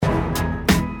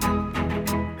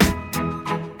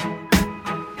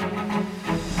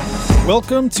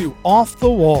Welcome to Off the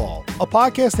Wall, a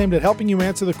podcast aimed at helping you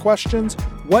answer the questions,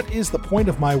 what is the point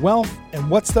of my wealth, and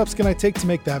what steps can I take to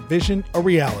make that vision a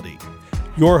reality?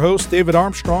 Your host, David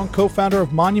Armstrong, co-founder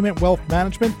of Monument Wealth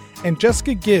Management, and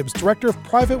Jessica Gibbs, director of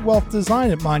private wealth design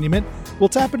at Monument, will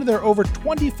tap into their over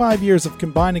 25 years of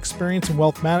combined experience in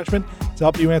wealth management to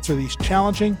help you answer these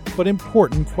challenging but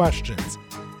important questions.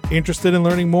 Interested in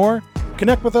learning more?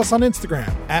 Connect with us on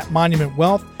Instagram at Monument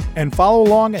Wealth and follow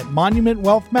along at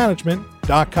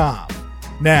monumentwealthmanagement.com.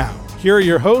 Now, here are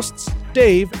your hosts,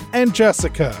 Dave and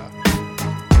Jessica.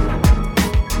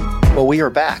 Well, we are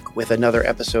back with another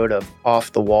episode of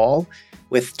Off the Wall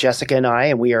with Jessica and I,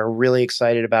 and we are really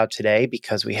excited about today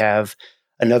because we have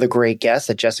another great guest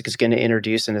that Jessica's going to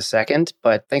introduce in a second.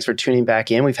 But thanks for tuning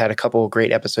back in. We've had a couple of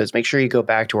great episodes. Make sure you go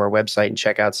back to our website and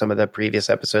check out some of the previous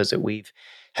episodes that we've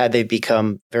had. They've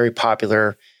become very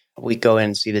popular. We go in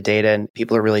and see the data, and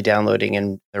people are really downloading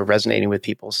and they're resonating with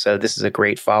people. So this is a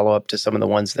great follow-up to some of the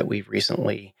ones that we've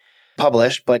recently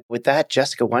published. But with that,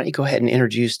 Jessica, why don't you go ahead and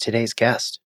introduce today's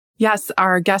guest? Yes,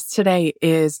 our guest today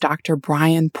is Dr.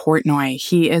 Brian Portnoy.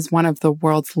 He is one of the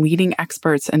world's leading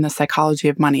experts in the psychology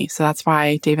of money. So that's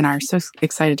why Dave and I are so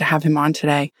excited to have him on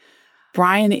today.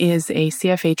 Brian is a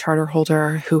CFA charter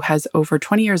holder who has over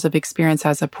 20 years of experience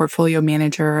as a portfolio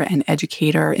manager and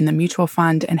educator in the mutual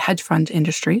fund and hedge fund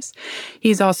industries.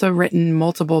 He's also written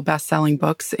multiple best-selling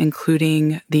books,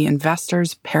 including The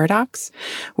Investor's Paradox,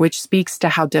 which speaks to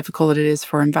how difficult it is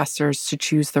for investors to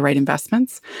choose the right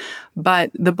investments.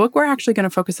 But the book we're actually going to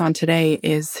focus on today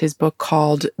is his book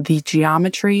called The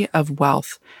Geometry of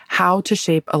Wealth: How to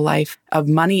Shape a Life of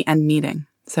Money and Meaning.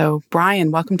 So,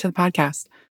 Brian, welcome to the podcast.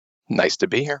 Nice to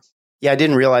be here. Yeah, I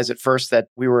didn't realize at first that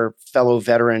we were fellow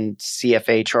veteran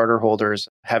CFA charter holders,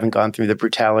 having gone through the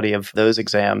brutality of those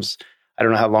exams. I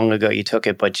don't know how long ago you took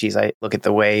it, but geez, I look at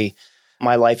the way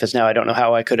my life is now. I don't know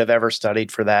how I could have ever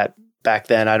studied for that back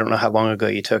then. I don't know how long ago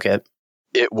you took it.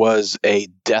 It was a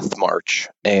death march,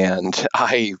 and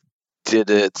I did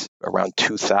it around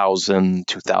 2000,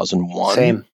 2001.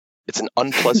 Same. It's an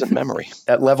unpleasant memory.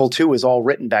 That level 2 was all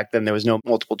written back then. There was no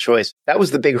multiple choice. That was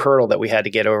the big hurdle that we had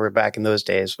to get over back in those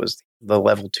days, was the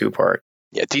level 2 part.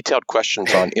 Yeah, detailed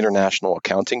questions on international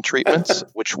accounting treatments,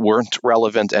 which weren't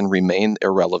relevant and remain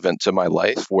irrelevant to my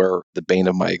life, were the bane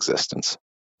of my existence.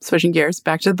 Switching gears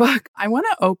back to the book, I want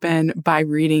to open by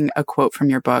reading a quote from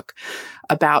your book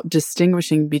about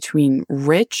distinguishing between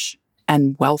rich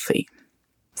and wealthy.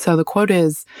 So the quote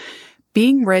is,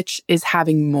 "Being rich is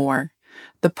having more.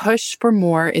 The push for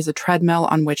more is a treadmill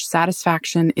on which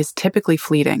satisfaction is typically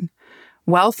fleeting.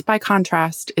 Wealth, by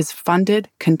contrast, is funded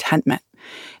contentment.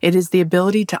 It is the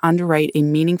ability to underwrite a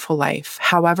meaningful life,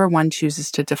 however one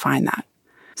chooses to define that."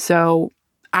 So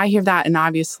I hear that, and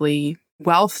obviously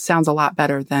wealth sounds a lot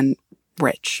better than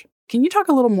rich. Can you talk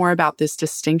a little more about this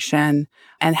distinction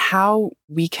and how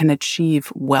we can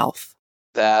achieve wealth?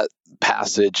 That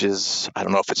passage is, I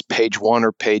don't know if it's page 1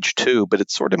 or page 2, but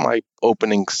it's sort of my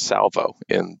opening salvo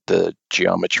in the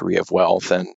geometry of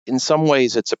wealth. And in some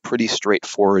ways, it's a pretty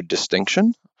straightforward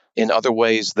distinction. In other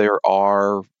ways, there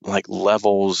are like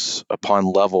levels upon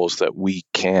levels that we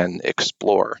can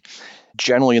explore.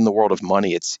 Generally, in the world of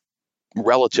money, it's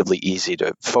relatively easy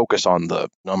to focus on the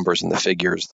numbers and the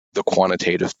figures, the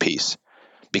quantitative piece,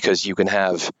 because you can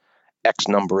have X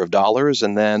number of dollars,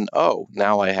 and then,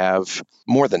 now I have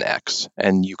more than X,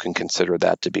 and you can consider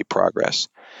that to be progress.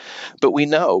 But we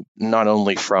know, not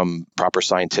only from proper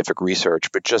scientific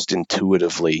research, but just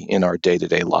intuitively in our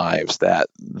day-to-day lives, that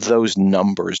those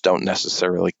numbers don't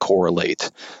necessarily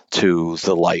correlate to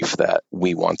the life that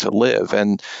we want to live.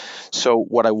 And so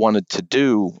what I wanted to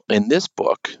do in this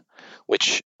book,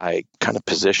 which I kind of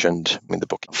positioned, the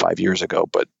book 5 years ago,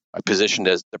 but I positioned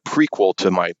as the prequel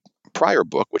to my prior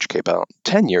book, which came out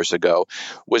 10 years ago,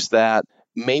 was that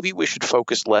maybe we should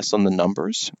focus less on the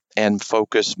numbers and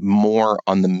focus more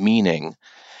on the meaning.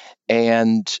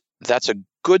 And that's a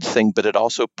good thing, but it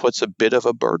also puts a bit of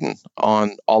a burden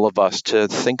on all of us to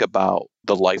think about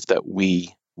the life that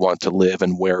we want to live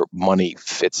and where money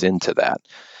fits into that.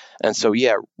 And so,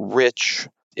 rich,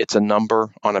 it's a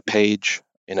number on a page,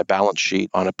 in a balance sheet,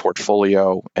 on a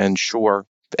portfolio, and sure,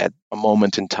 at a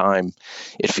moment in time,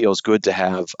 it feels good to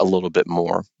have a little bit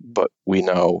more. But we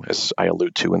know, as I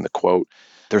allude to in the quote,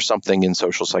 there's something in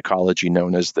social psychology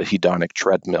known as the hedonic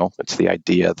treadmill. It's the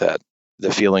idea that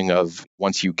the feeling of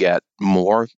once you get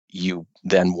more, you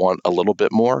then want a little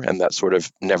bit more, and that sort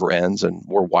of never ends, and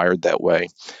we're wired that way.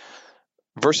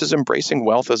 Versus embracing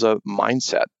wealth as a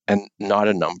mindset and not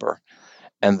a number.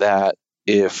 And that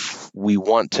if we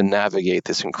want to navigate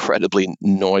this incredibly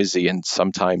noisy and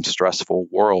sometimes stressful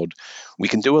world, we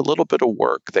can do a little bit of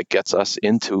work that gets us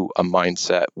into a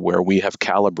mindset where we have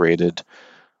calibrated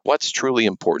what's truly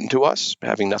important to us,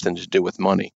 having nothing to do with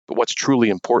money, but what's truly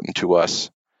important to us.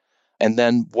 And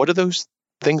then what do those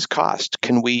things cost?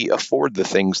 Can we afford the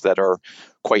things that are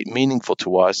quite meaningful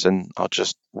to us? And I'll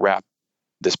just wrap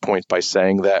this point by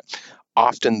saying that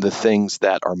often the things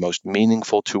that are most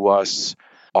meaningful to us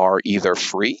are either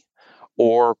free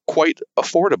or quite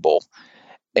affordable.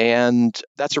 And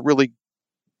that's a really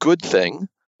good thing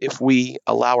if we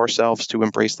allow ourselves to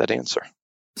embrace that answer.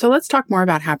 So let's talk more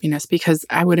about happiness, because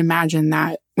I would imagine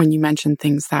that when you mention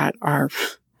things that are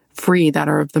free, that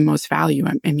are of the most value,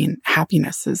 I mean,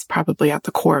 happiness is probably at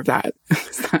the core of that.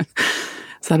 Is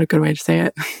that a good way to say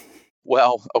it?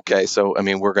 Well, okay. So,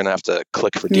 we're going to have to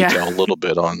click for detail a little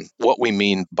bit on what we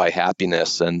mean by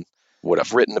happiness. And what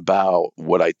I've written about,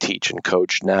 what I teach and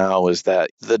coach now, is that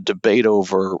the debate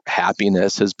over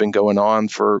happiness has been going on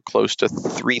for close to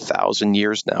 3,000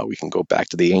 years now. We can go back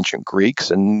to the ancient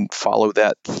Greeks and follow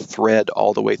that thread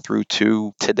all the way through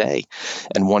to today,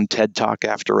 and one TED Talk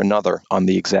after another on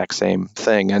the exact same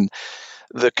thing. And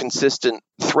the consistent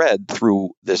thread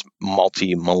through this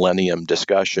multi-millennium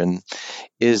discussion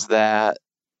is that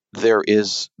there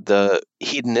is the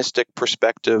hedonistic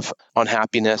perspective on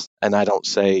happiness. And I don't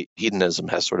say hedonism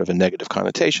has sort of a negative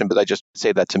connotation, but I just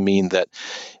say that to mean that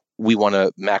we want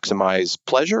to maximize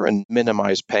pleasure and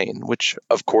minimize pain, which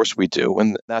of course we do.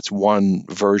 And that's one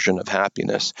version of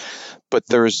happiness. But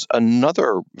there's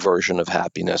another version of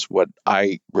happiness, what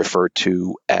I refer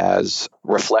to as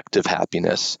reflective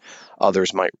happiness.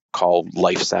 Others might call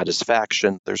life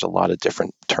satisfaction. There's a lot of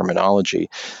different terminology,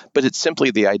 but it's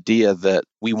simply the idea that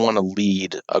we want to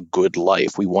lead a good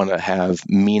life. We want to have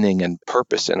meaning and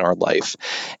purpose in our life.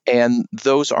 And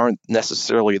those aren't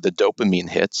necessarily the dopamine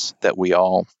hits that we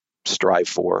all strive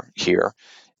for here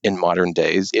in modern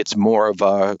days. It's more of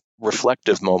a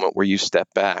reflective moment where you step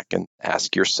back and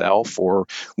ask yourself, or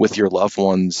with your loved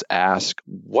ones, ask,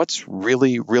 what's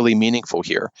really, really meaningful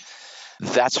here?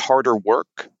 That's harder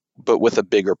work, but with a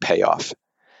bigger payoff.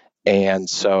 And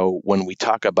so when we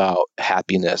talk about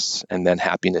happiness, and then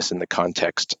happiness in the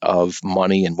context of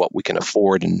money and what we can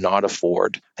afford and not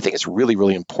afford, I think it's really,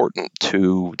 really important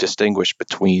to distinguish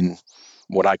between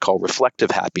what I call reflective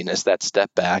happiness, that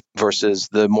step back, versus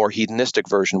the more hedonistic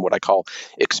version, what I call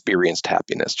experienced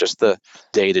happiness, just the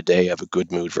day-to-day of a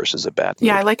good mood versus a bad mood.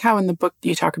 Yeah, I like how in the book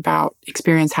you talk about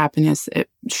experienced happiness,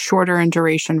 shorter in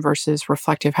duration versus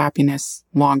reflective happiness,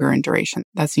 longer in duration.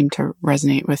 That seemed to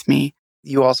resonate with me.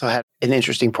 You also had an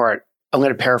interesting part. I'm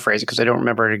going to paraphrase it because I don't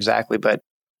remember it exactly, but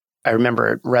I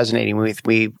remember it resonating with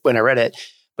me when I read it.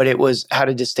 But it was how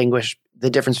to distinguish the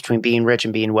difference between being rich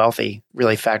and being wealthy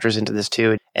really factors into this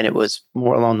too. And it was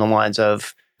more along the lines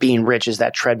of being rich is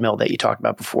that treadmill that you talked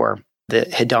about before, the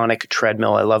hedonic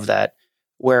treadmill. I love that.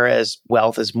 Whereas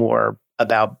wealth is more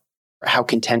about how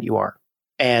content you are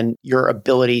and your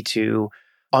ability to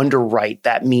underwrite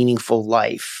that meaningful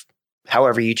life,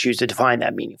 however you choose to define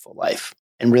that meaningful life.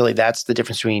 And really, that's the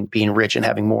difference between being rich and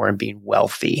having more and being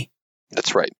wealthy.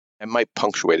 That's right. I might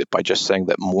punctuate it by just saying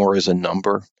that more is a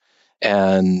number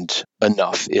and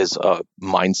enough is a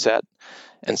mindset.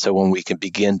 And so when we can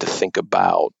begin to think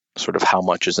about sort of how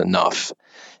much is enough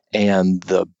and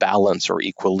the balance or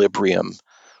equilibrium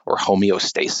or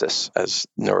homeostasis, as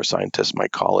neuroscientists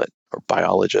might call it, or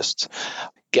biologists,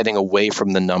 getting away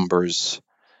from the numbers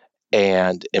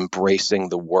and embracing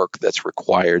the work that's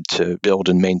required to build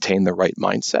and maintain the right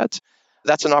mindset,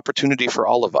 that's an opportunity for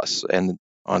all of us. And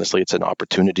honestly, it's an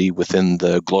opportunity within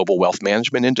the global wealth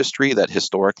management industry that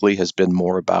historically has been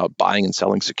more about buying and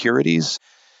selling securities.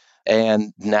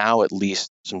 And now at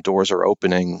least some doors are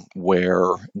opening where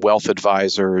wealth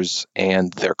advisors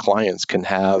and their clients can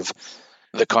have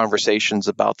the conversations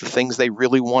about the things they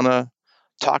really want to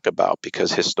talk about,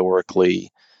 because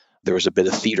historically there was a bit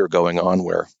of theater going on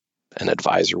where an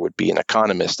advisor would be an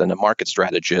economist and a market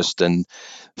strategist and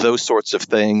those sorts of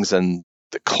things. And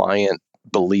the client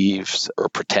believes or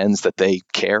pretends that they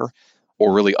care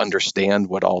or really understand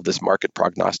what all this market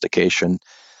prognostication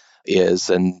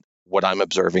is. And what I'm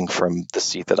observing from the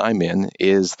seat that I'm in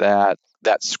is that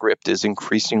that script is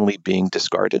increasingly being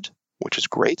discarded, which is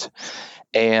great.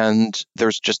 And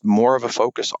there's just more of a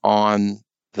focus on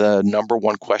the number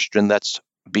one question that's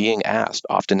being asked,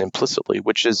 often implicitly,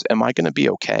 which is, am I going to be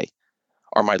okay?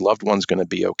 Are my loved ones going to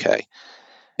be okay?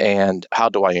 And how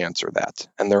do I answer that?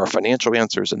 And there are financial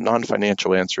answers and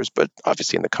non-financial answers, but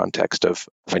obviously in the context of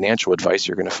financial advice,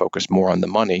 you're going to focus more on the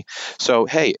money. So,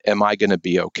 hey, am I going to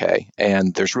be okay?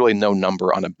 And there's really no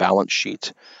number on a balance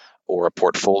sheet or a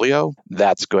portfolio,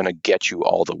 that's going to get you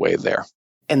all the way there.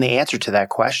 And the answer to that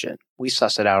question, we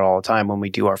suss it out all the time when we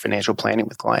do our financial planning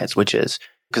with clients, which is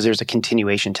because there's a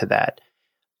continuation to that.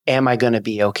 Am I going to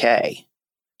be okay?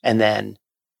 And then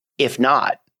if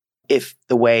not, if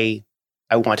the way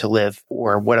I want to live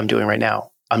or what I'm doing right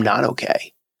now, I'm not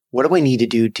okay, what do I need to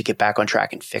do to get back on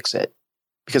track and fix it?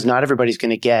 Because not everybody's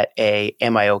going to get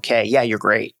am I okay? Yeah, you're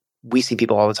great. We see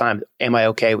people all the time. Am I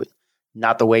okay with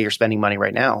not the way you're spending money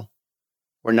right now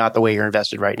or not the way you're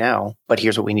invested right now, but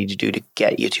here's what we need to do to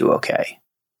get you to okay.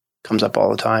 Comes up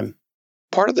all the time.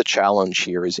 Part of the challenge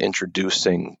here is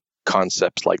introducing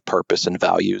concepts like purpose and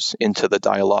values into the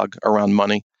dialogue around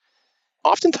money.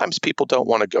 Oftentimes people don't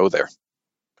want to go there.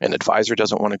 An advisor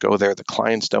doesn't want to go there. The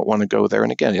clients don't want to go there.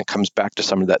 And again, it comes back to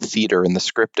some of that theater in the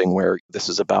scripting where this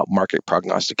is about market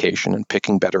prognostication and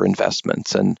picking better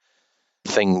investments and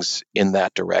things in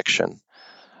that direction.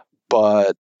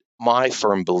 But my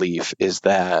firm belief is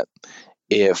that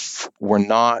if we're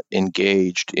not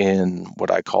engaged in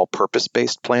what I call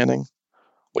purpose-based planning,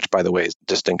 which, by the way, is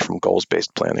distinct from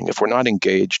goals-based planning, if we're not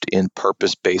engaged in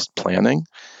purpose-based planning,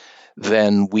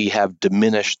 then we have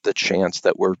diminished the chance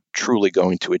that we're truly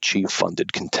going to achieve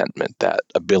funded contentment, that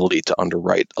ability to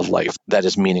underwrite a life that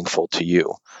is meaningful to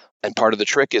you. And part of the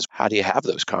trick is, how do you have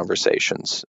those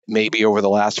conversations? Maybe over the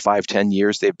last 5-10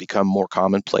 years, they've become more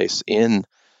commonplace in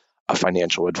a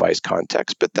financial advice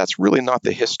context, but that's really not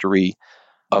the history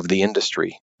of the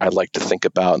industry. I'd like to think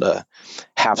about a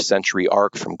half-century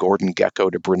arc from Gordon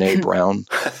Gekko to Brene Brown,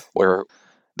 where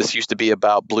this used to be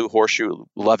about Blue Horseshoe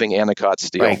loving Anacott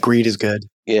Steel. Right, greed is good.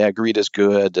 Yeah, greed is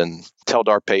good, and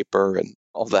Teldar paper and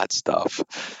all that stuff.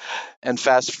 And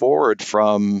fast forward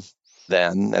from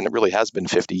then, and it really has been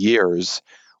 50 years,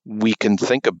 we can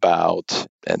think about,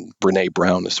 and Brene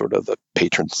Brown is sort of the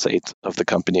patron saint of the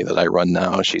company that I run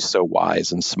now. She's so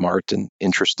wise and smart and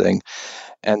interesting,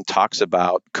 and talks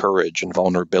about courage and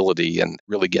vulnerability and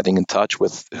really getting in touch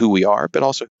with who we are, but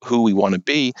also who we want to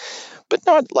be, but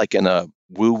not like in a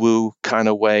woo-woo kind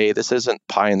of way. This isn't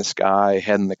pie in the sky,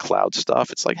 head in the cloud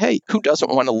stuff. It's like, hey, who doesn't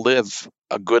want to live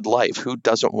a good life? Who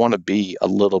doesn't want to be a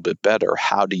little bit better?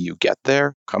 How do you get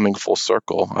there? Coming full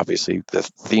circle, obviously, the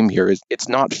theme here is it's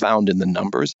not found in the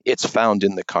numbers. It's found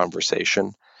in the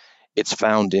conversation. It's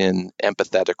found in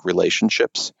empathetic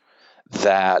relationships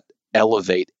that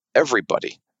elevate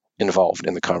everybody involved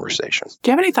in the conversation.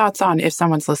 Do you have any thoughts on if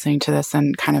someone's listening to this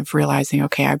and kind of realizing,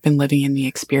 okay, I've been living in the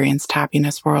experienced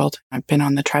happiness world. I've been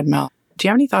on the treadmill. Do you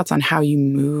have any thoughts on how you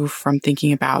move from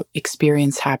thinking about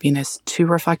experienced happiness to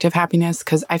reflective happiness?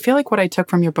 Because I feel like what I took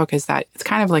from your book is that it's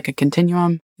kind of like a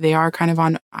continuum. They are kind of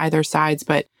on either sides,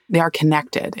 but they are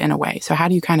connected in a way. So how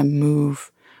do you kind of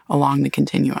move along the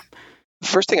continuum? The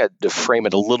first thing to frame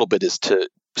it a little bit is to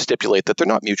stipulate that they're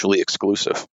not mutually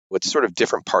exclusive. It's sort of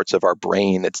different parts of our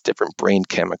brain. It's different brain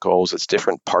chemicals. It's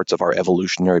different parts of our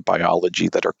evolutionary biology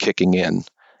that are kicking in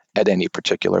at any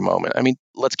particular moment. I mean,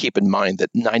 let's keep in mind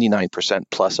that 99%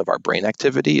 plus of our brain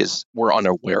activity we're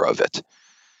unaware of it.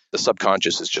 The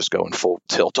subconscious is just going full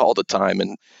tilt all the time.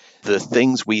 And the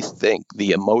things we think,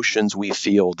 the emotions we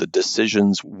feel, the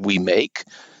decisions we make,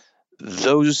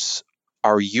 those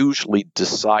are usually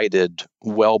decided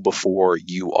well before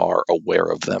you are aware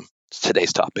of them.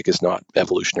 Today's topic is not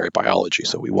evolutionary biology,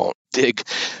 so we won't dig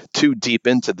too deep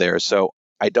into there. So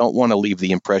I don't want to leave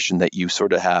the impression that you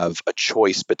sort of have a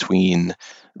choice between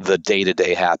the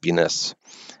day-to-day happiness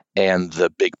and the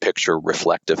big picture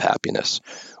reflective happiness.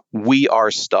 We are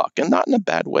stuck, and not in a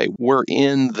bad way. We're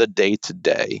in the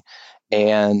day-to-day.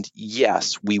 And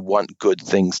yes, we want good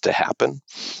things to happen,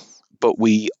 but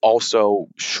we also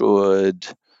should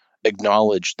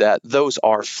acknowledge that those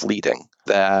are fleeting,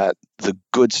 that the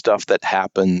good stuff that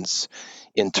happens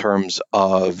in terms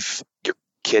of your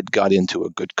kid got into a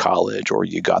good college, or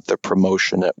you got the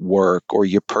promotion at work, or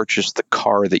you purchased the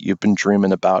car that you've been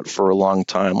dreaming about for a long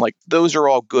time, like those are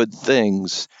all good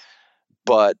things.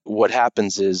 But what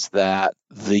happens is that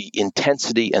the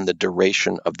intensity and the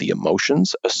duration of the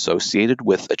emotions associated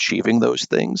with achieving those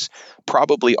things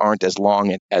probably aren't as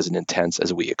long as intense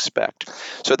as we expect.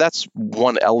 So that's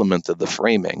one element of the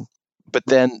framing. But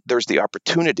then there's the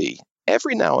opportunity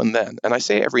every now and then, and I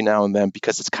say every now and then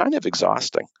because it's kind of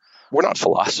exhausting. We're not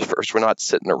philosophers. We're not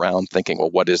sitting around thinking, well,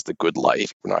 what is the good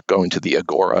life? We're not going to the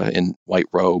agora in white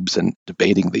robes and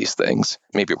debating these things.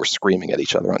 Maybe we're screaming at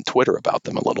each other on Twitter about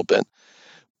them a little bit.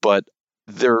 But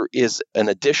there is an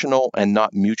additional and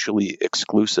not mutually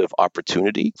exclusive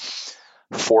opportunity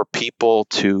for people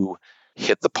to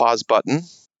hit the pause button,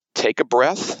 take a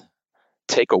breath,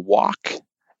 take a walk,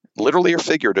 literally or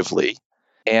figuratively,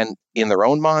 and in their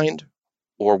own mind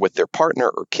or with their partner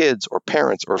or kids or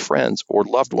parents or friends or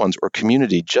loved ones or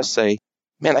community, just say,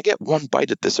 man, I get one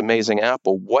bite at this amazing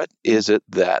apple. What is it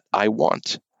that I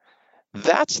want?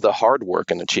 That's the hard work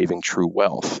in achieving true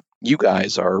wealth. You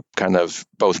guys are kind of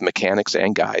both mechanics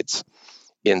and guides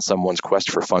in someone's quest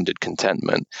for funded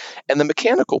contentment. And the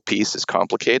mechanical piece is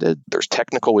complicated. There's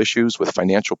technical issues with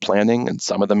financial planning, and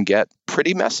some of them get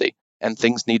pretty messy, and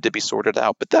things need to be sorted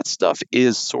out. But that stuff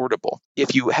is sortable.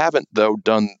 If you haven't, though,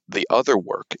 done the other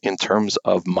work in terms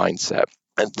of mindset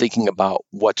and thinking about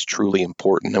what's truly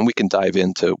important, and we can dive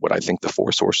into what I think the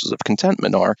 4 sources of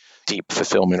contentment are, deep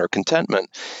fulfillment or contentment.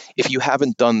 If you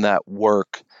haven't done that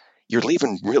work, you're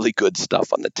leaving really good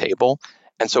stuff on the table.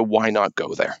 And so why not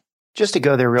go there? Just to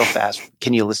go there real fast,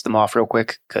 can you list them off real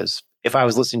quick? Because if I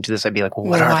was listening to this, I'd be like, well,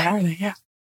 what are they? Yeah.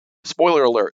 Spoiler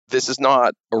alert, this is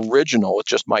not original. It's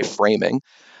just my framing.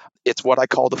 It's what I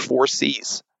call the 4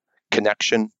 C's: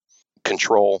 connection,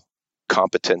 control,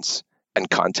 competence, and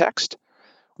context.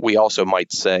 We also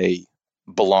might say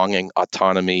belonging,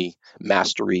 autonomy,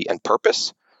 mastery, and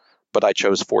purpose. But I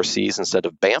chose 4 C's instead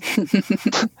of BAM.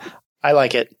 I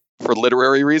like it. For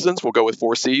literary reasons, we'll go with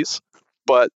 4 C's.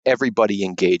 But everybody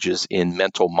engages in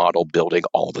mental model building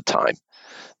all the time.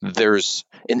 There's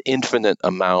an infinite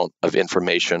amount of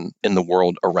information in the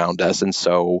world around us. And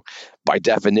so by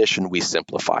definition, we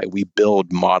simplify. We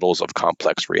build models of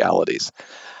complex realities.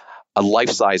 A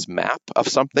life-size map of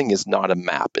something is not a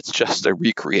map. It's just a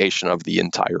recreation of the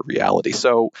entire reality.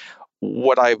 So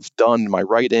what I've done in my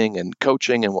writing and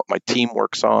coaching and what my team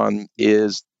works on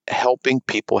is helping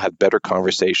people have better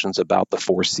conversations about the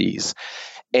 4 C's.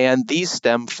 And these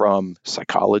stem from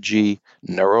psychology,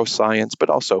 neuroscience, but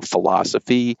also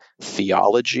philosophy,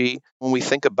 theology. When we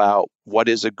think about what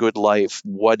is a good life,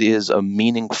 what is a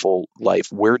meaningful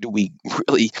life, where do we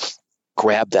really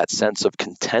grab that sense of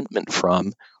contentment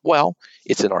from? Well,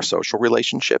 it's in our social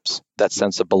relationships, that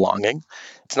sense of belonging.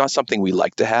 It's not something we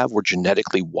like to have. We're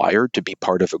genetically wired to be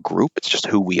part of a group. It's just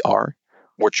who we are.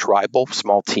 We're tribal,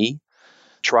 small t,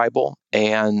 tribal,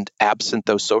 and absent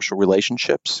those social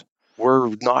relationships,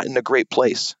 we're not in a great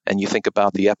place. And you think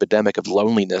about the epidemic of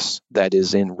loneliness that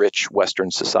is in rich Western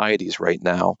societies right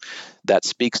now, that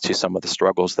speaks to some of the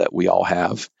struggles that we all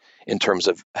have in terms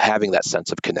of having that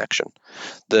sense of connection.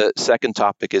 The second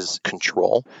topic is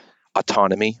control,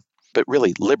 autonomy, but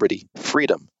really liberty,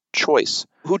 freedom, choice.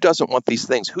 Who doesn't want these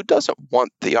things? Who doesn't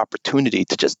want the opportunity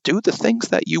to just do the things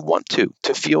that you want to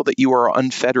feel that you are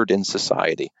unfettered in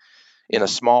society, in a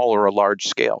small or a large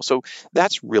scale? So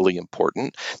that's really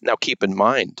important. Now, keep in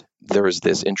mind, there is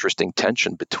this interesting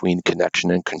tension between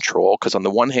connection and control, because on the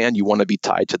one hand, you want to be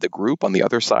tied to the group. On the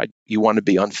other side, you want to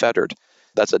be unfettered.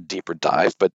 That's a deeper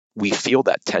dive, but we feel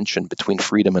that tension between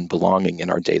freedom and belonging in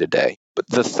our day-to-day. But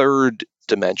the third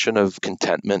dimension of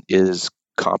contentment is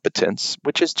competence,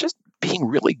 which is just being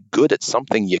really good at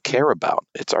something you care about.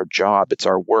 It's our job, it's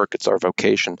our work, it's our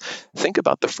vocation. Think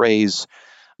about the phrase,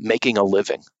 making a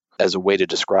living, as a way to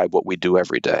describe what we do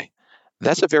every day.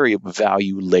 That's a very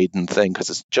value-laden thing because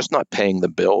it's just not paying the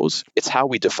bills. It's how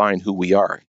we define who we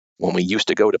are. When we used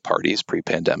to go to parties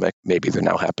pre-pandemic, maybe they're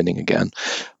now happening again,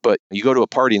 but you go to a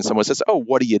party and someone says, oh,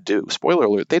 what do you do? Spoiler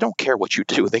alert, they don't care what you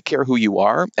do. They care who you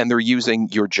are, and they're using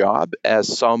your job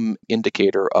as some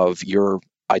indicator of your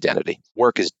identity.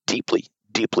 Work is deeply,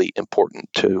 deeply important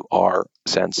to our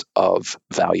sense of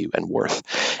value and worth.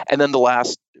 And then the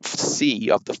last C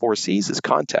of the 4 C's is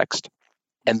context.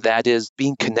 And that is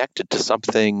being connected to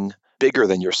something bigger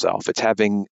than yourself. It's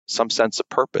having some sense of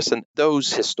purpose. And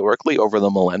those historically over the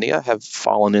millennia have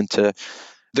fallen into,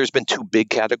 there's been 2 big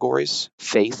categories,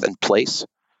 faith and place.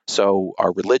 So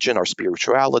our religion, our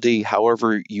spirituality,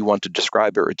 however you want to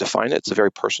describe it or define it, it's a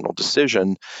very personal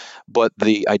decision. But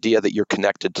the idea that you're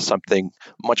connected to something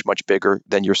much, much bigger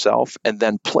than yourself, and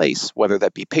then place, whether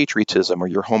that be patriotism or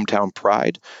your hometown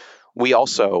pride, we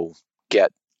also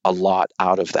get a lot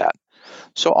out of that.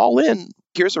 So all in,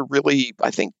 here's a really,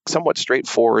 I think, somewhat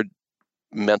straightforward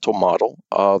mental model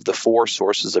of the 4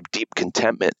 sources of deep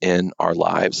contentment in our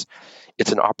lives.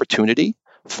 It's an opportunity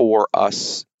for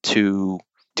us to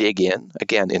dig in,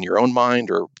 again, in your own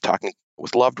mind or talking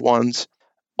with loved ones,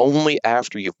 only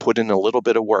after you've put in a little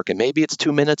bit of work. And maybe it's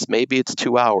 2 minutes, maybe it's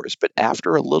 2 hours, but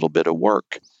after a little bit of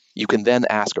work, you can then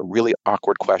ask a really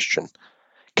awkward question.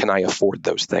 Can I afford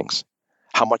those things?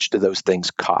 How much do those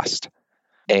things cost?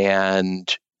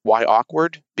 And why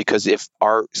awkward? Because if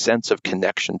our sense of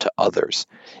connection to others,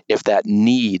 if that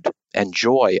need and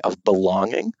joy of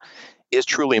belonging is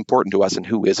truly important to us, and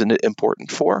who isn't it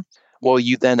important for? Well,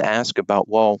 you then ask about,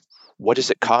 well, what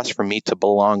does it cost for me to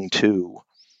belong to,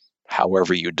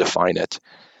 however you define it?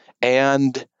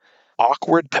 And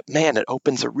awkward, but man, it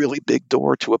opens a really big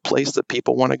door to a place that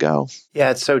people want to go.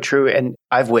 Yeah, it's so true. And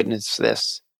I've witnessed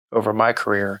this over my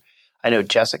career. I know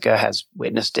Jessica has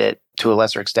witnessed it to a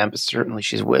lesser extent, but certainly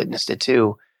she's witnessed it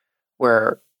too,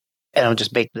 where, and I'll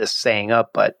just make this saying up,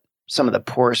 but some of the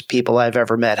poorest people I've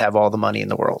ever met have all the money in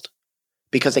the world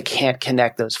because they can't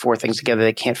connect those four things together.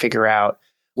 They can't figure out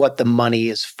what the money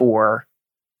is for,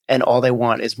 and all they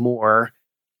want is more,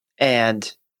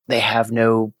 and they have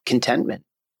no contentment,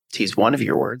 to use one of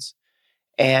your words.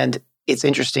 And it's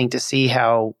interesting to see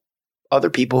how other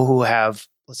people who have,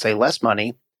 let's say, less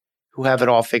money, who have it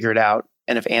all figured out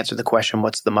and have answered the question,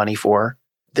 what's the money for?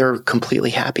 They're completely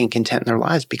happy and content in their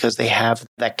lives because they have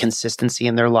that consistency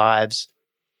in their lives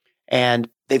and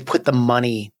they've put the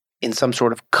money in some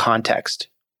sort of context.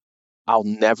 I'll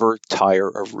never tire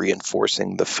of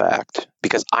reinforcing the fact,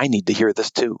 because I need to hear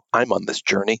this too. I'm on this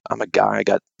journey. I'm a guy. I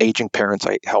got aging parents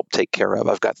I help take care of.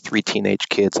 I've got 3 teenage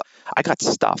kids. I got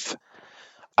stuff.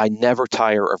 I never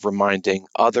tire of reminding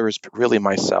others, but really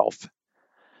myself,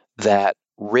 that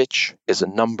rich is a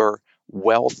number,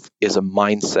 wealth is a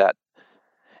mindset,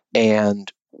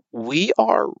 and we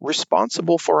are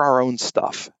responsible for our own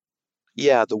stuff.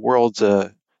 Yeah, the world's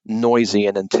a noisy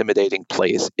and intimidating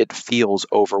place. It feels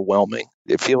overwhelming.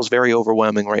 It feels very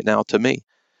overwhelming right now to me.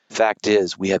 Fact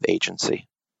is, we have agency.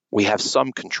 We have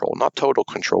some control, not total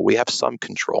control. We have some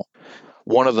control.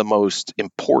 One of the most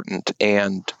important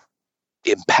and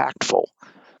impactful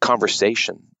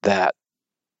conversation that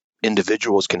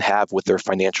individuals can have with their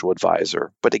financial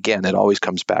advisor. But again, it always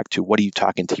comes back to, what are you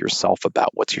talking to yourself about?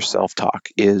 What's your self-talk?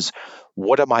 Is,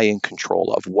 what am I in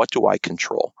control of? What do I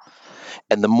control?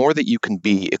 And the more that you can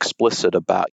be explicit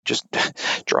about, just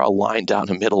draw a line down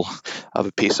the middle of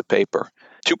a piece of paper.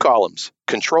 2 columns: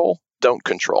 control, don't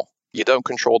control. You don't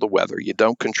control the weather. You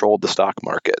don't control the stock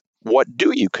market. What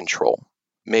do you control?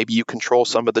 Maybe you control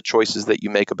some of the choices that you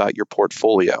make about your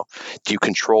portfolio. Do you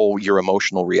control your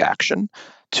emotional reaction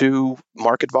to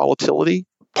market volatility?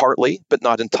 Partly, but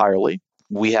not entirely.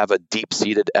 We have a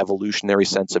deep-seated evolutionary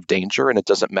sense of danger, and it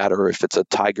doesn't matter if it's a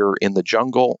tiger in the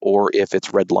jungle or if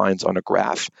it's red lines on a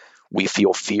graph. We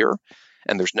feel fear,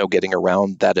 and there's no getting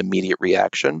around that immediate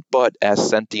reaction. But as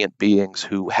sentient beings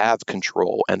who have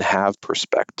control and have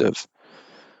perspective,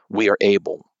 we are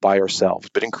able by ourselves,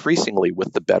 but increasingly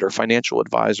with the better financial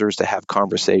advisors, to have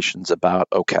conversations about,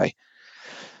 okay,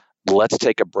 let's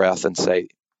take a breath and say,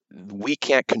 we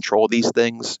can't control these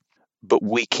things, but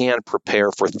we can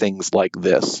prepare for things like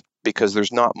this, because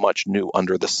there's not much new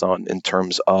under the sun in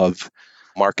terms of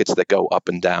markets that go up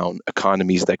and down,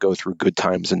 economies that go through good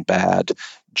times and bad,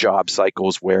 job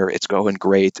cycles where it's going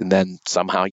great and then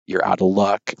somehow you're out of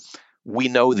luck. We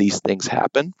know these things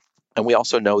happen. And we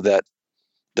also know that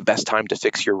the best time to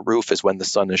fix your roof is when the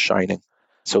sun is shining.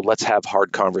 So let's have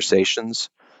hard conversations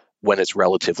when it's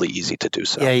relatively easy to do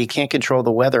so. Yeah, you can't control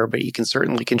the weather, but you can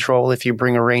certainly control if you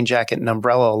bring a rain jacket and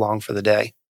umbrella along for the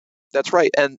day. That's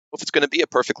right. And if it's going to be a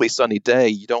perfectly sunny day,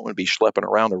 you don't want to be schlepping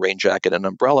around a rain jacket and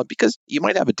umbrella, because you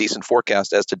might have a decent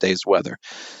forecast as to today's weather.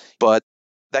 But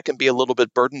that can be a little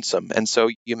bit burdensome. And so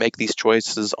you make these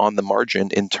choices on the margin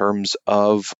in terms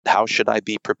of, how should I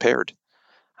be prepared?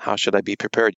 How should I be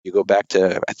prepared? You go back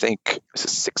to, I think, it was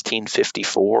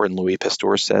 1654, and Louis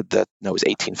Pasteur said that, no, it was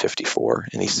 1854,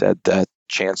 and he said that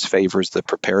chance favors the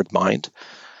prepared mind.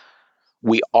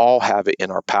 We all have it in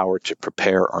our power to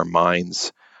prepare our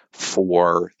minds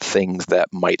for things that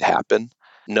might happen,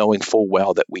 knowing full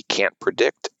well that we can't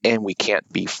predict and we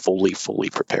can't be fully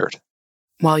prepared.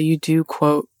 While you do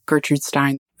quote Gertrude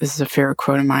Stein, this is a favorite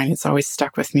quote of mine. It's always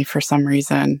stuck with me for some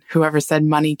reason. Whoever said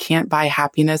money can't buy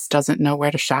happiness doesn't know where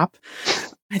to shop.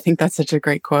 I think that's such a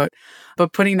great quote.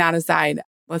 But putting that aside,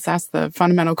 let's ask the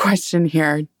fundamental question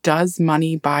here. Does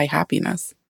money buy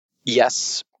happiness?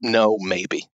 Yes, no,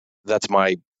 maybe. That's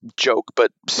my joke,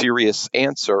 but serious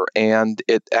answer. And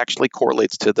it actually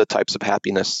correlates to the types of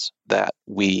happiness that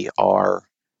we are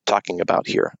talking about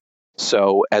here.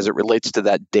 So as it relates to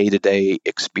that day-to-day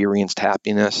experienced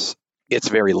happiness, it's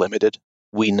very limited.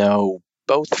 We know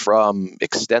both from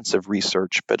extensive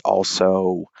research, but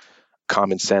also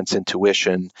common sense,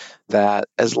 intuition, that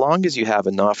as long as you have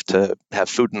enough to have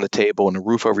food on the table and a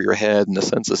roof over your head and a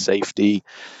sense of safety,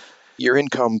 your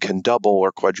income can double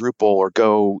or quadruple or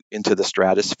go into the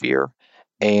stratosphere.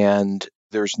 And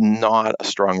there's not a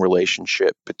strong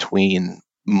relationship between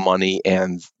money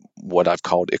and what I've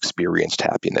called experienced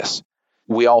happiness.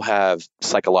 We all have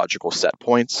psychological set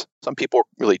points. Some people are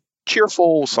really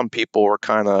cheerful. Some people are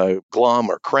kind of glum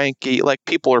or cranky. Like,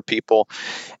 people are people.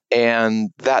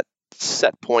 And that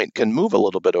set point can move a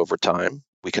little bit over time.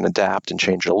 We can adapt and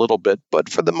change it a little bit. But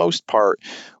for the most part,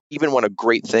 even when a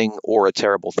great thing or a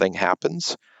terrible thing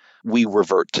happens, we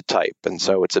revert to type. And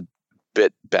so it's a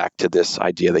bit back to this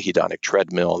idea, the hedonic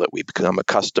treadmill, that we become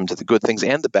accustomed to the good things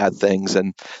and the bad things.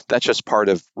 And that's just part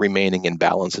of remaining in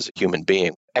balance as a human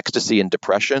being. Ecstasy and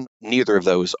depression, neither of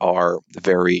those are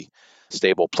very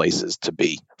stable places to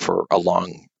be for a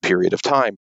long period of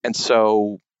time. And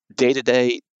so day to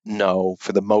day, no,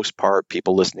 for the most part,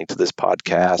 people listening to this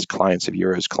podcast, clients of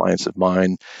yours, clients of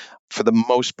mine, for the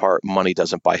most part, money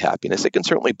doesn't buy happiness. It can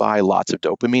certainly buy lots of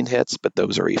dopamine hits, but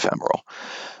those are ephemeral.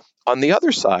 On the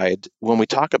other side, when we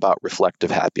talk about reflective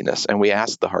happiness and we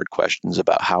ask the hard questions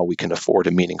about how we can afford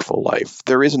a meaningful life,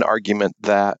 there is an argument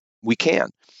that we can.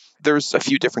 There's a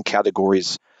few different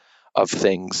categories of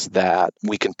things that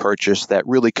we can purchase that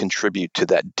really contribute to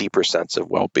that deeper sense of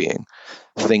well-being.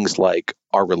 Things like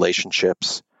our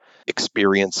relationships,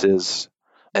 experiences,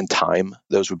 and time.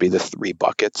 Those would be the three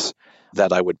buckets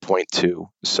that I would point to.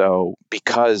 So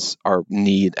because our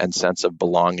need and sense of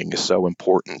belonging is so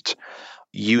important,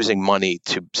 using money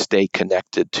to stay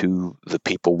connected to the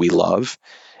people we love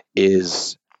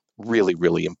is really,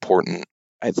 really important.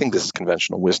 I think this is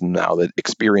conventional wisdom now that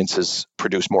experiences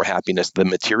produce more happiness than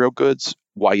material goods.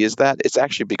 Why is that? It's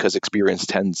actually because experience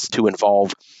tends to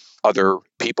involve other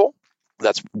people.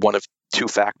 That's one of two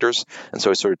factors. And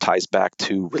so it sort of ties back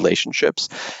to relationships.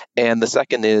 And the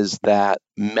second is that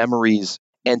memories,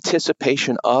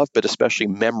 anticipation of, but especially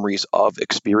memories of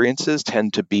experiences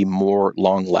tend to be more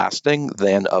long-lasting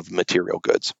than of material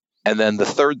goods. And then the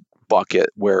third bucket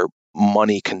where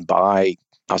money can buy,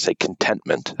 I'll say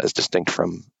contentment as distinct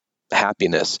from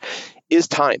happiness, is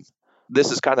time.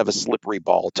 This is kind of a slippery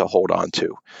ball to hold on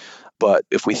to. But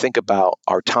if we think about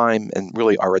our time and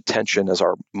really our attention as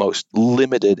our most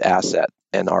limited asset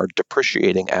and our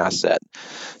depreciating asset,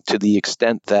 to the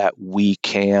extent that we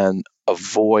can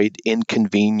avoid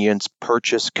inconvenience,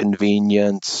 purchase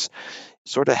convenience,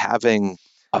 sort of having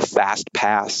a fast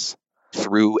pass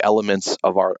through elements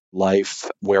of our life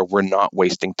where we're not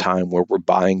wasting time, where we're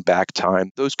buying back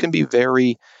time, those can be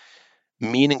very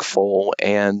meaningful.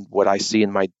 And what I see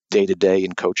in my day-to-day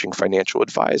in coaching financial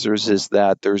advisors is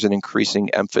that there's an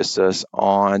increasing emphasis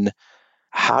on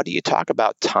how do you talk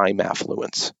about time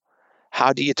affluence?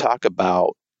 How do you talk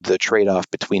about the trade-off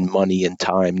between money and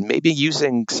time? Maybe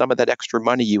using some of that extra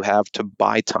money you have to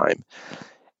buy time.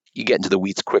 You get into the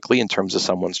weeds quickly in terms of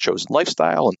someone's chosen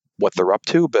lifestyle and what they're up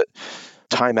to, but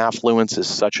time affluence is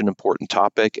such an important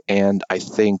topic. And I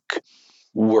think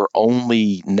we're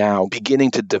only now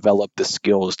beginning to develop the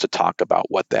skills to talk about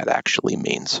what that actually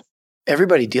means.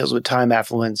 Everybody deals with time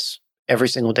affluence every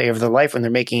single day of their life when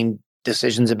they're making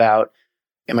decisions about,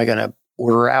 am I going to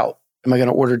order out? Am I going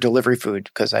to order delivery food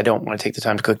because I don't want to take the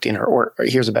time to cook dinner? Or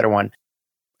here's a better one.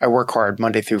 I work hard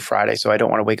Monday through Friday, so I don't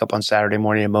want to wake up on Saturday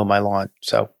morning and mow my lawn.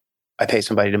 So I pay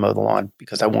somebody to mow the lawn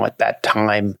because I want that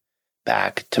time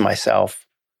back to myself.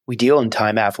 We deal in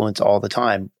time affluence all the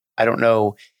time. I don't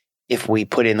know if we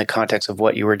put in the context of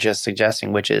what you were just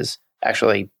suggesting, which is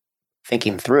actually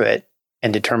thinking through it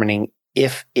and determining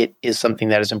if it is something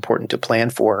that is important to plan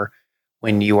for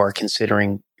when you are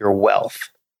considering your wealth.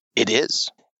 It is.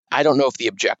 I don't know if the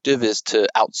objective is to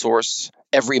outsource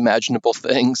every imaginable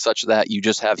thing such that you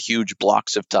just have huge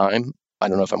blocks of time. I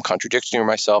don't know if I'm contradicting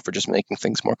myself or just making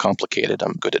things more complicated.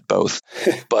 I'm good at both.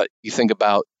 But you think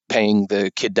about paying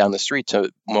the kid down the street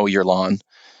to mow your lawn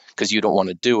because you don't want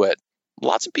to do it.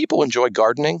 Lots of people enjoy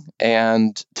gardening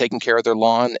and taking care of their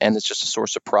lawn, and it's just a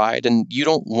source of pride, and you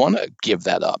don't want to give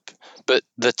that up. But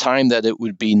the time that it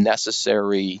would be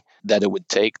necessary that it would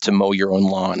take to mow your own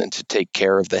lawn and to take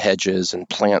care of the hedges and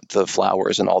plant the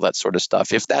flowers and all that sort of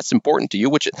stuff, if that's important to you,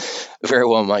 which it very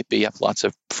well might be, I have lots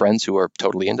of friends who are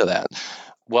totally into that.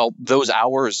 Well, those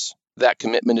hours, that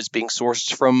commitment is being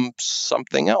sourced from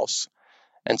something else.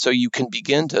 And so you can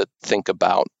begin to think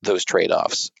about those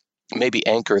trade-offs, maybe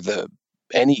anchor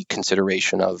any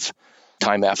consideration of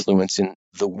time affluence in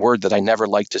the word that I never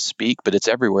like to speak, but it's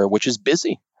everywhere, which is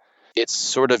busy. It's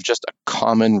sort of just a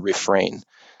common refrain.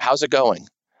 How's it going?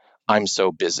 I'm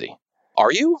so busy.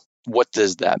 Are you? What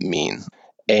does that mean?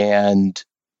 And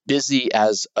busy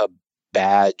as a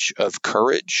badge of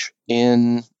courage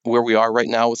in where we are right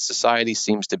now with society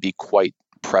seems to be quite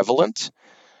prevalent.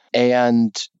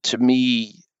 And to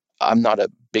me, I'm not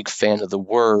a big fan of the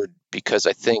word because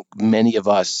I think many of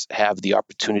us have the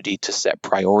opportunity to set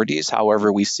priorities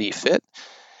however we see fit.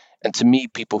 And to me,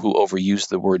 people who overuse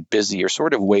the word busy are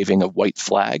sort of waving a white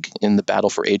flag in the battle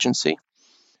for agency.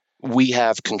 We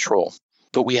have control,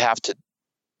 but we have to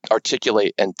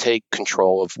articulate and take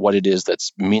control of what it is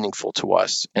that's meaningful to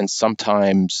us. And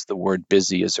sometimes the word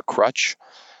busy is a crutch,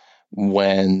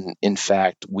 when in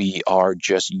fact we are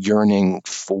just yearning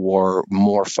for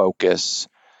more focus,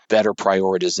 better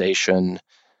prioritization,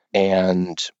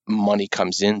 and money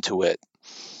comes into it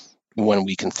when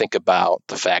we can think about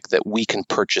the fact that we can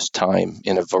purchase time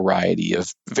in a variety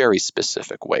of very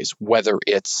specific ways, whether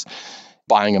it's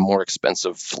buying a more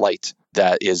expensive flight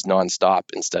that is nonstop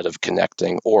instead of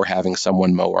connecting, or having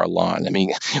someone mow our lawn. I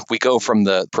mean, we go from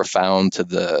the profound to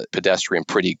the pedestrian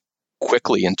pretty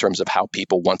quickly in terms of how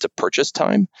people want to purchase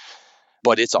time,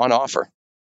 but it's on offer.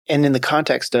 And in the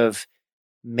context of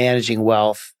managing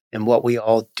wealth and what we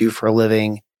all do for a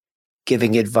living,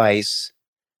 giving advice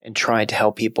and trying to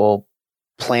help people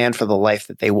plan for the life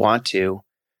that they want to,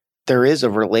 there is a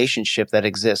relationship that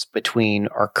exists between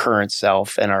our current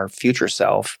self and our future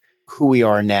self, who we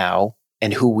are now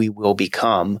and who we will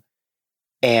become.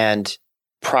 And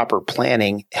proper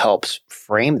planning helps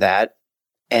frame that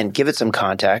and give it some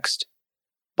context.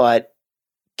 But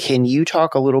can you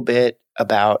talk a little bit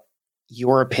about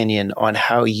your opinion on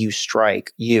how you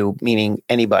strike, you meaning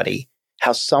anybody,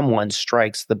 how someone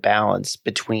strikes the balance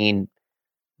between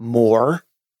more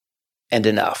and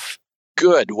enough?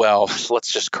 Good. Well,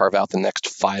 let's just carve out the next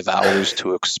 5 hours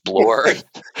to explore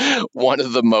one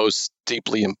of the most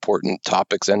deeply important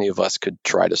topics any of us could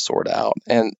try to sort out.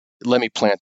 And let me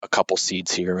plant a couple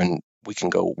seeds here, and we can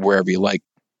go wherever you like.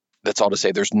 That's all to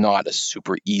say there's not a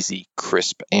super easy,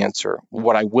 crisp answer.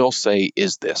 What I will say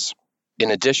is this.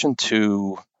 In addition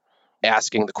to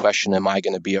asking the question, am I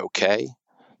going to be okay?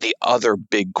 The other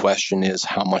big question is,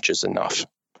 how much is enough?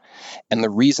 And the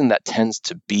reason that tends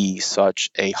to be such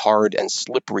a hard and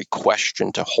slippery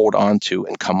question to hold on to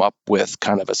and come up with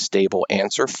kind of a stable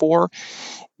answer for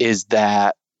is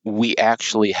that we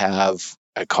actually have,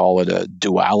 I call it a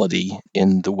duality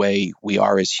in the way we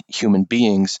are as human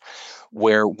beings,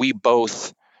 where we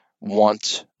both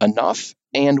want enough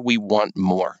and we want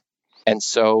more. And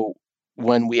so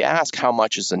when we ask how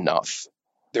much is enough,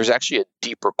 there's actually a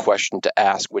deeper question to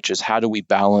ask, which is how do we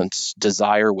balance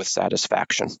desire with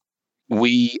satisfaction?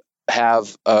 We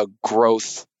have a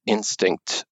growth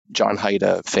instinct. John Haidt,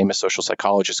 a famous social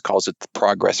psychologist, calls it the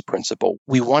progress principle.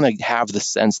 We want to have the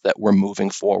sense that we're moving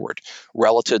forward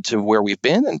relative to where we've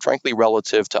been and frankly,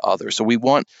 relative to others. So we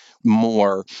want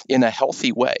more in a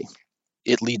healthy way.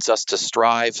 It leads us to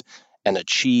strive and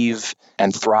achieve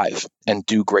and thrive and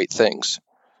do great things.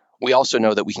 We also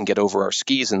know that we can get over our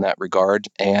skis in that regard,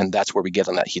 and that's where we get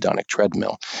on that hedonic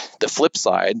treadmill. The flip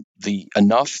side, the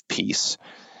enough piece,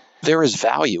 there is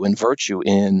value and virtue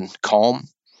in calm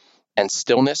and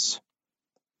stillness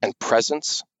and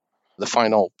presence. The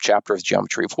final chapter of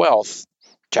Geometry of Wealth,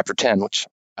 chapter 10, which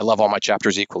I love all my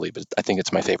chapters equally, but I think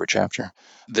it's my favorite chapter.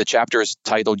 The chapter is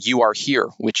titled You Are Here,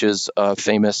 which is a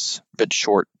famous but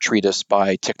short treatise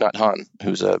by Thich Nhat Hanh,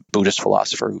 who's a Buddhist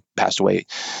philosopher who passed away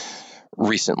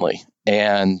recently.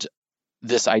 And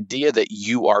this idea that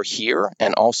you are here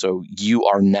and also you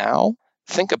are now,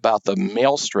 think about the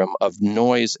maelstrom of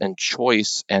noise and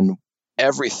choice and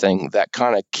everything that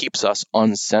kind of keeps us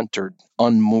uncentered,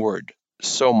 unmoored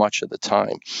so much of the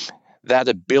time. That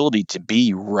ability to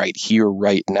be right here,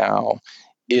 right now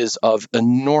is of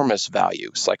enormous value,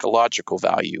 psychological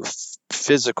value,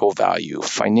 physical value,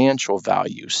 financial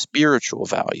value, spiritual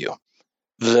value.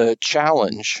 The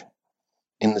challenge,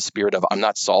 in the spirit of I'm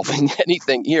not solving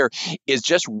anything here, is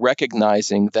just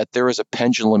recognizing that there is a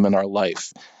pendulum in our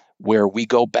life where we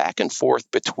go back and forth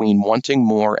between wanting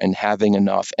more and having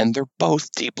enough, and they're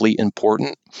both deeply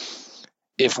important.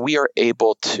 If we are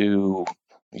able to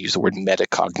use the word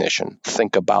metacognition,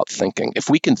 think about thinking,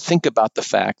 if we can think about the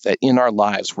fact that in our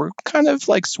lives, we're kind of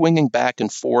like swinging back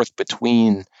and forth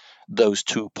between those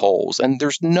two poles, and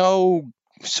there's no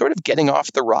sort of getting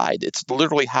off the ride. It's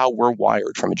literally how we're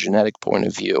wired from a genetic point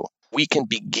of view. We can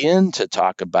begin to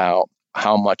talk about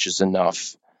how much is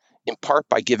enough, in part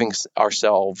by giving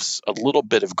ourselves a little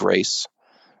bit of grace,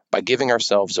 by giving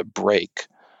ourselves a break,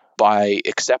 by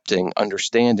accepting,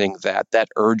 understanding that that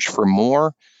urge for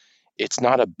more, it's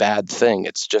not a bad thing.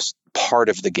 It's just part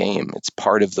of the game. It's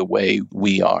part of the way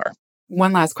we are.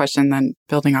 One last question, then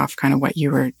building off kind of what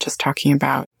you were just talking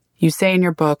about. You say in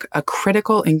your book, a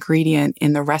critical ingredient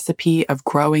in the recipe of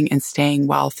growing and staying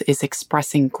wealth is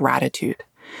expressing gratitude.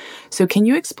 So can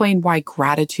you explain why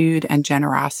gratitude and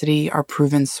generosity are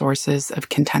proven sources of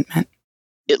contentment?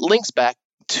 It links back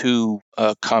to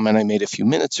a comment I made a few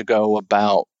minutes ago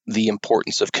about the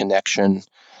importance of connection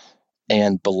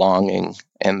and belonging,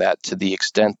 and that to the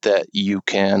extent that you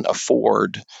can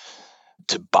afford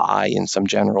to buy, in some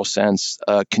general sense,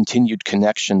 a continued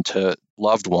connection to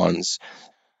loved ones,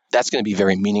 that's going to be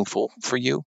very meaningful for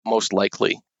you, most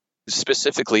likely.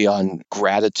 Specifically on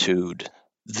gratitude,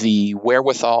 the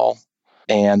wherewithal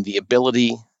and the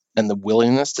ability and the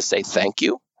willingness to say thank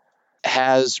you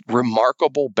has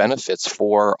remarkable benefits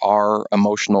for our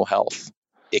emotional health.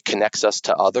 It connects us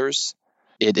to others.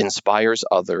 It inspires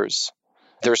others.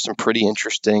 There's some pretty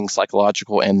interesting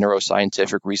psychological and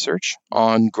neuroscientific research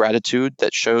on gratitude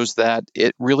that shows that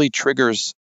it really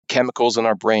triggers chemicals in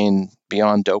our brain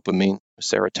beyond dopamine,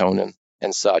 serotonin,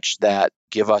 and such that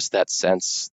give us that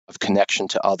sense of connection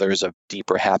to others, of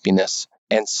deeper happiness.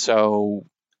 And so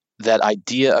that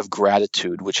idea of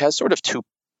gratitude, which has sort of two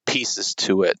pieces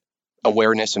to it,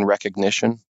 awareness and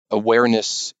recognition.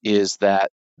 Awareness is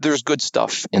that there's good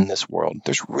stuff in this world.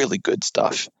 There's really good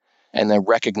stuff. And then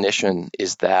recognition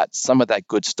is that some of that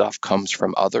good stuff comes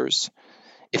from others.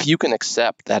 If you can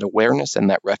accept that awareness and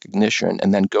that recognition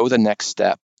and then go the next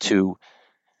step to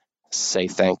say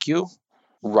thank you,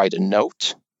 write a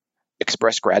note,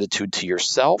 express gratitude to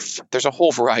yourself. There's a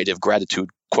whole variety of gratitude,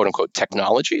 quote unquote,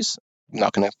 technologies. I'm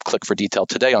not going to click for detail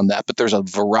today on that, but there's a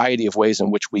variety of ways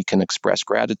in which we can express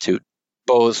gratitude,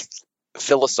 both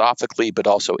philosophically, but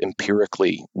also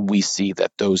empirically. We see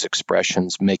that those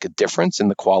expressions make a difference in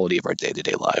the quality of our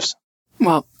day-to-day lives.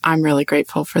 Well, I'm really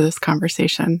grateful for this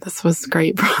conversation. This was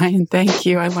great, Brian. Thank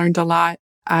you. I learned a lot.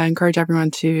 I encourage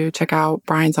everyone to check out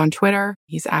Brian's on Twitter.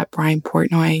 He's at Brian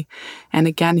Portnoy. And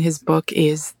again, his book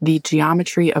is The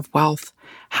Geometry of Wealth,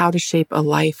 How to Shape a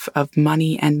Life of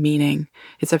Money and Meaning.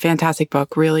 It's a fantastic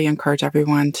book. Really encourage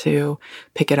everyone to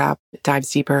pick it up. It dives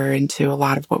deeper into a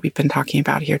lot of what we've been talking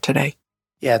about here today.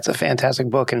 Yeah, it's a fantastic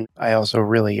book. And I also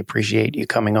really appreciate you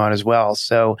coming on as well.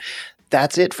 So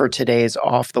that's it for today's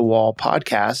Off the Wall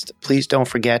podcast. Please don't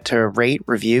forget to rate,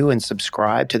 review, and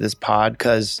subscribe to this pod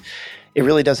because it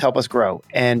really does help us grow.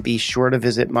 And be sure to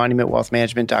visit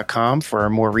monumentwealthmanagement.com for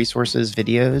more resources,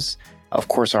 videos, of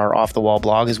course, our Off the Wall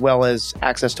blog, as well as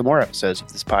access to more episodes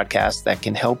of this podcast that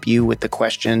can help you with the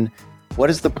question, what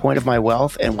is the point of my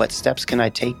wealth and what steps can I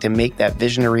take to make that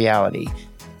vision a reality?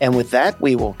 And with that,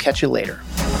 we will catch you later.